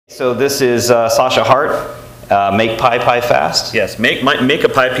So this is Sasha Hart, make PyPI fast. Yes, make a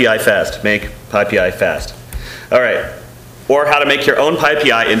PyPI fast. Make PyPI fast. All right, or how to make your own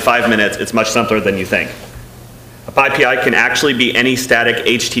PyPI in 5 minutes. It's much simpler than you think. A PyPI can actually be any static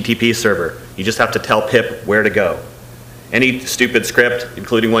HTTP server. You just have to tell pip where to go. Any stupid script,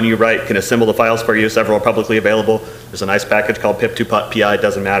 including one you write, can assemble the files for you. Several are publicly available. There's a nice package called pip2pi, it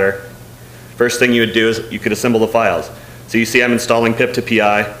doesn't matter. First thing you would do is you could assemble the files. So you see I'm installing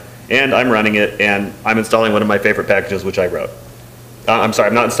pip2pi, and I'm running it, and I'm installing one of my favorite packages, which I wrote. I'm sorry,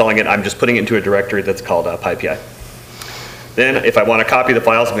 I'm not installing it. I'm just putting it into a directory that's called PyPI. Then, if I want to copy the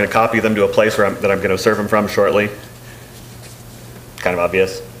files, I'm going to copy them to a place that I'm going to serve them from shortly. Kind of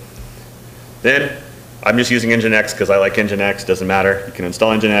obvious. Then, I'm just using Nginx because I like Nginx. Doesn't matter. You can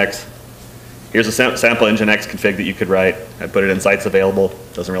install Nginx. Here's a sample Nginx config that you could write. I put it in sites available.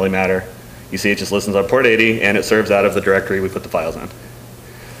 Doesn't really matter. You see, it just listens on port 80, and it serves out of the directory we put the files on.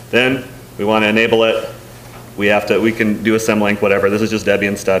 Then we want to enable it. We can do a symlink, whatever. This is just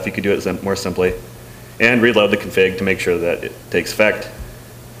Debian stuff. You could do it more simply. And reload the config to make sure that it takes effect.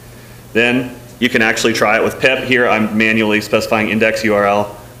 Then you can actually try it with pip. Here I'm manually specifying index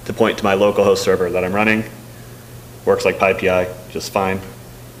URL to point to my localhost server that I'm running. Works like PyPI, just fine.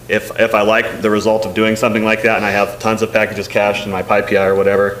 If I like the result of doing something like that and I have tons of packages cached in my PyPI or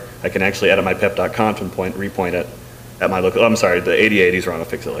whatever, I can actually edit my pip.conf and repoint it at my local, I'm sorry, the 8080 is wrong, I'll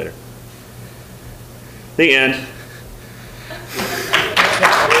fix it later. The end.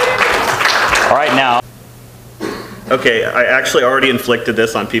 All right, now. Okay, I actually already inflicted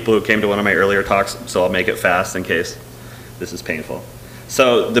this on people who came to one of my earlier talks, so I'll make it fast in case this is painful.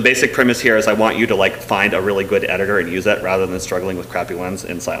 So the basic premise here is I want you to find a really good editor and use it rather than struggling with crappy ones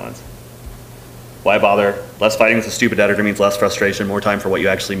in silence. Why bother? Less fighting with a stupid editor means less frustration, more time for what you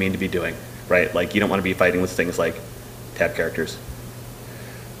actually mean to be doing, right? Like you don't want to be fighting with things like tab characters.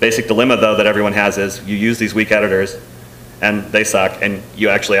 Basic dilemma though that everyone has is you use these weak editors and they suck, and you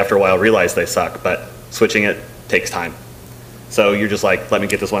actually after a while realize they suck, but switching it takes time. So you're just like, let me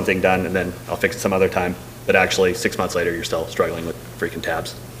get this one thing done and then I'll fix it some other time. But actually 6 months later you're still struggling with freaking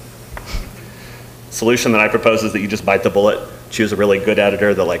tabs. Solution that I propose is that you just bite the bullet, choose a really good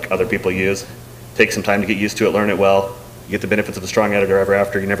editor that other people use, take some time to get used to it, learn it well, you get the benefits of a strong editor ever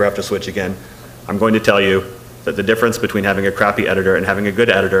after, you never have to switch again. I'm going to tell you that the difference between having a crappy editor and having a good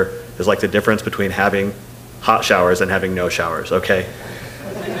editor is like the difference between having hot showers and having no showers, okay?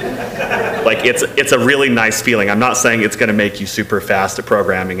 It's a really nice feeling. I'm not saying it's going to make you super fast at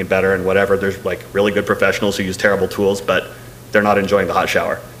programming and better and whatever. There's really good professionals who use terrible tools, but they're not enjoying the hot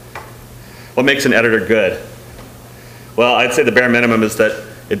shower. What makes an editor good? Well, I'd say the bare minimum is that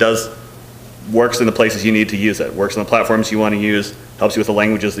it works in the places you need to use it. Works on the platforms you want to use, helps you with the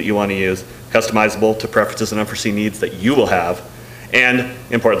languages that you want to use, customizable to preferences and unforeseen needs that you will have, and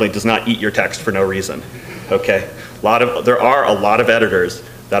importantly, does not eat your text for no reason. Okay? There are a lot of editors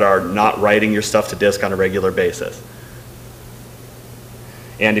that are not writing your stuff to disk on a regular basis.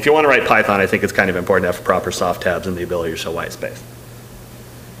 And if you want to write Python, I think it's kind of important to have proper soft tabs and the ability to show white space.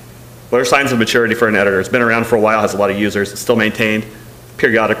 What are signs of maturity for an editor? It's been around for a while, has a lot of users, it's still maintained,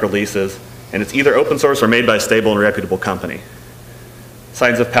 periodic releases, and it's either open source or made by a stable and reputable company.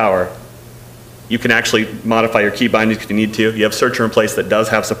 Signs of power. You can actually modify your key bindings if you need to. You have searcher in place that does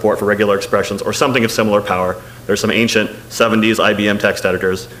have support for regular expressions or something of similar power. There's some ancient 70s IBM text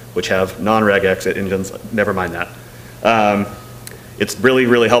editors which have non-regex engines. Never mind that. It's really,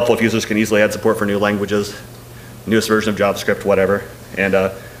 really helpful if users can easily add support for new languages, newest version of JavaScript, whatever. And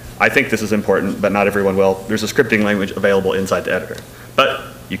I think this is important, but not everyone will. There's a scripting language available inside the editor, but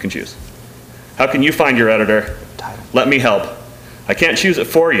you can choose. How can you find your editor? Let me help. I can't choose it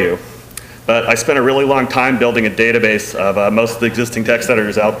for you, but I spent a really long time building a database of most of the existing text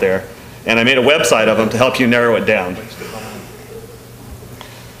editors out there, and I made a website of them to help you narrow it down.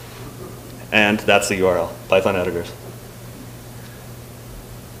 And that's the URL, Python editors.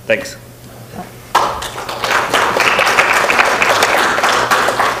 Thanks.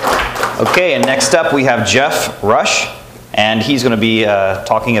 Okay, and next up we have Jeff Rush, and he's going to be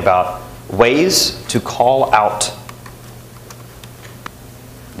talking about ways to call out.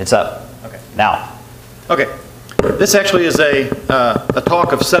 It's up. Okay. Now. Okay. This actually is a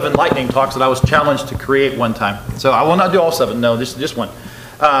talk of 7 lightning talks that I was challenged to create one time. So I will not do all 7. No, just one.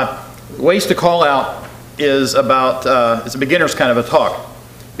 Ways to call out is about, it's a beginner's kind of a talk.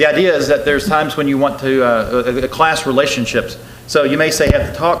 The idea is that there's times when you want to, class relationships. So you may say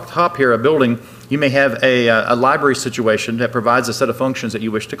at the top here, a building, you may have a library situation that provides a set of functions that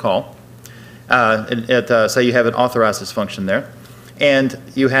you wish to call. Say you have an authorizes function there. And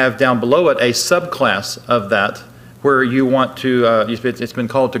you have down below it a subclass of that where you want to, it's been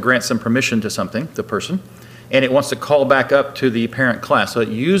called to grant some permission to something, the person, and it wants to call back up to the parent class. So it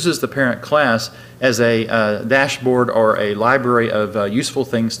uses the parent class as a dashboard or a library of useful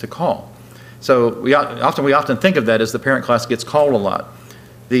things to call. So we often think of that as the parent class gets called a lot.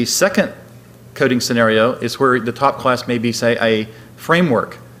 The second coding scenario is where the top class may be, say, a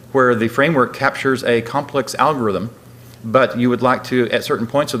framework, where the framework captures a complex algorithm, but you would like to, at certain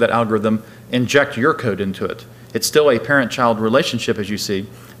points of that algorithm, inject your code into it. It's still a parent-child relationship, as you see,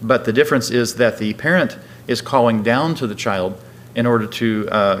 but the difference is that the parent is calling down to the child in order to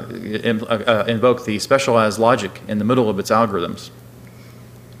invoke the specialized logic in the middle of its algorithms.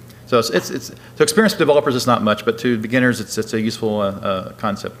 So to experienced developers, it's not much, but to beginners, it's a useful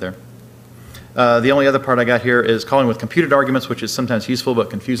concept there. The only other part I got here is calling with computed arguments, which is sometimes useful but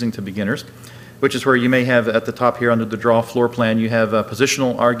confusing to beginners, which is where you may have at the top here under the draw floor plan, you have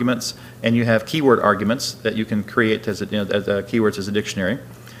positional arguments and you have keyword arguments that you can create as keywords as a dictionary.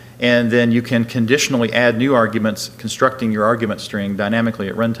 And then you can conditionally add new arguments, constructing your argument string dynamically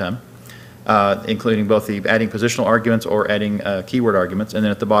at runtime, including both the adding positional arguments or adding keyword arguments. And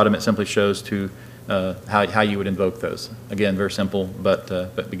then at the bottom, it simply shows to how you would invoke those. Again, very simple,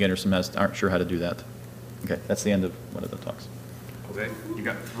 but beginners sometimes aren't sure how to do that. Okay, that's the end of one of the talks. Okay, you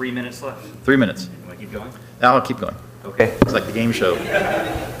got 3 minutes left. 3 minutes. You want to keep going? I'll keep going. Okay. It's like the game show.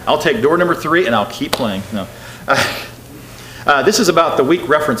 I'll take door number 3 and I'll keep playing. No. This is about the weak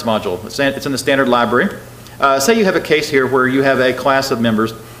reference module. It's in the standard library. Say you have a case here where you have a class of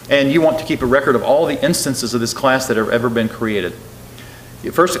members and you want to keep a record of all the instances of this class that have ever been created.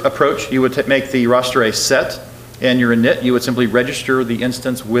 Your first approach, you would make the roster a set, and your init, you would simply register the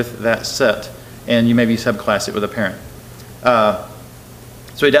instance with that set, and you maybe subclass it with a parent.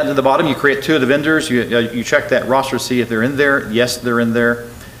 So down to the bottom, you create 2 of the vendors, you check that roster, see if they're in there. Yes, they're in there.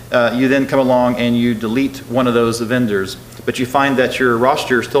 You then come along and you delete one of those vendors, but you find that your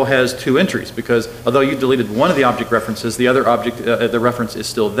roster still has 2 entries, because although you deleted one of the object references, the other object, the reference is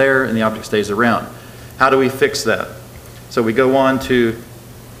still there and the object stays around. How do we fix that? So we go on to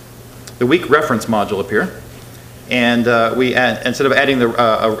the weak reference module up here, and we add, instead of adding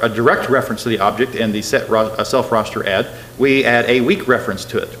a direct reference to the object and the self roster add, we add a weak reference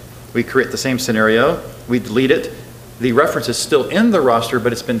to it. We create the same scenario, we delete it. The reference is still in the roster,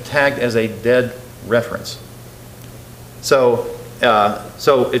 but it's been tagged as a dead reference. So,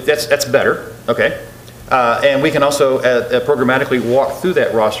 that's better, okay? And we can also programmatically walk through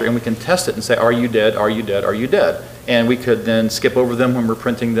that roster and we can test it and say, are you dead, are you dead, are you dead? And we could then skip over them when we're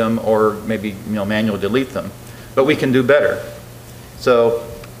printing them, or maybe manually delete them. But we can do better. So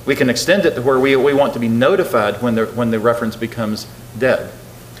we can extend it to where we want to be notified when the reference becomes dead.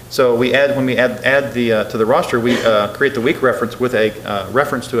 So when we add to the roster, we create the weak reference with a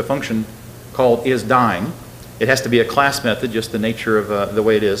reference to a function called isDying. It has to be a class method, just the nature of the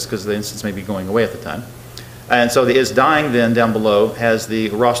way it is, because the instance may be going away at the time. And so the isDying then down below has the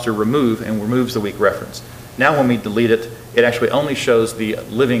roster remove and removes the weak reference. Now when we delete it, it actually only shows the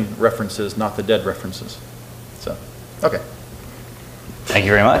living references, not the dead references. So, okay. Thank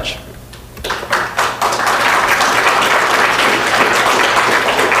you very much.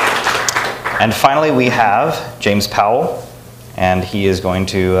 And finally, we have James Powell, and he is going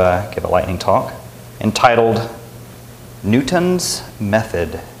to give a lightning talk entitled Newton's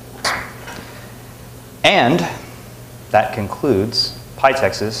Method. And that concludes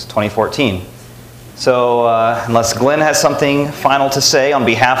PyTexas 2014. So unless Glenn has something final to say on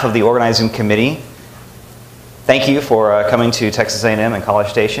behalf of the organizing committee, thank you for coming to Texas A&M and College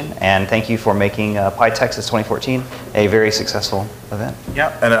Station, and thank you for making PyTexas 2014 a very successful event.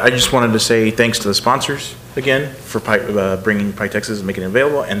 Yeah, and I just wanted to say thanks to the sponsors again for bringing PyTexas and making it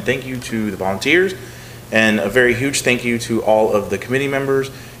available, and thank you to the volunteers, and a very huge thank you to all of the committee members,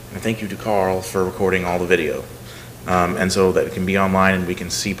 and thank you to Carl for recording all the video. And so that it can be online and we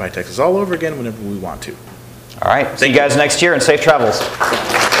can see PyTexas all over again whenever we want to. All right, see you guys next year, and safe travels.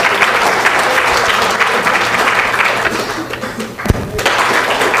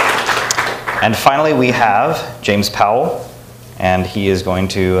 And finally, we have James Powell, and he is going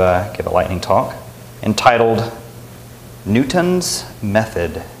to give a lightning talk entitled Newton's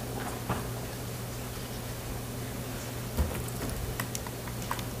Method.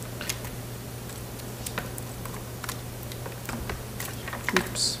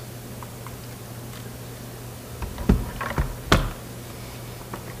 Oops.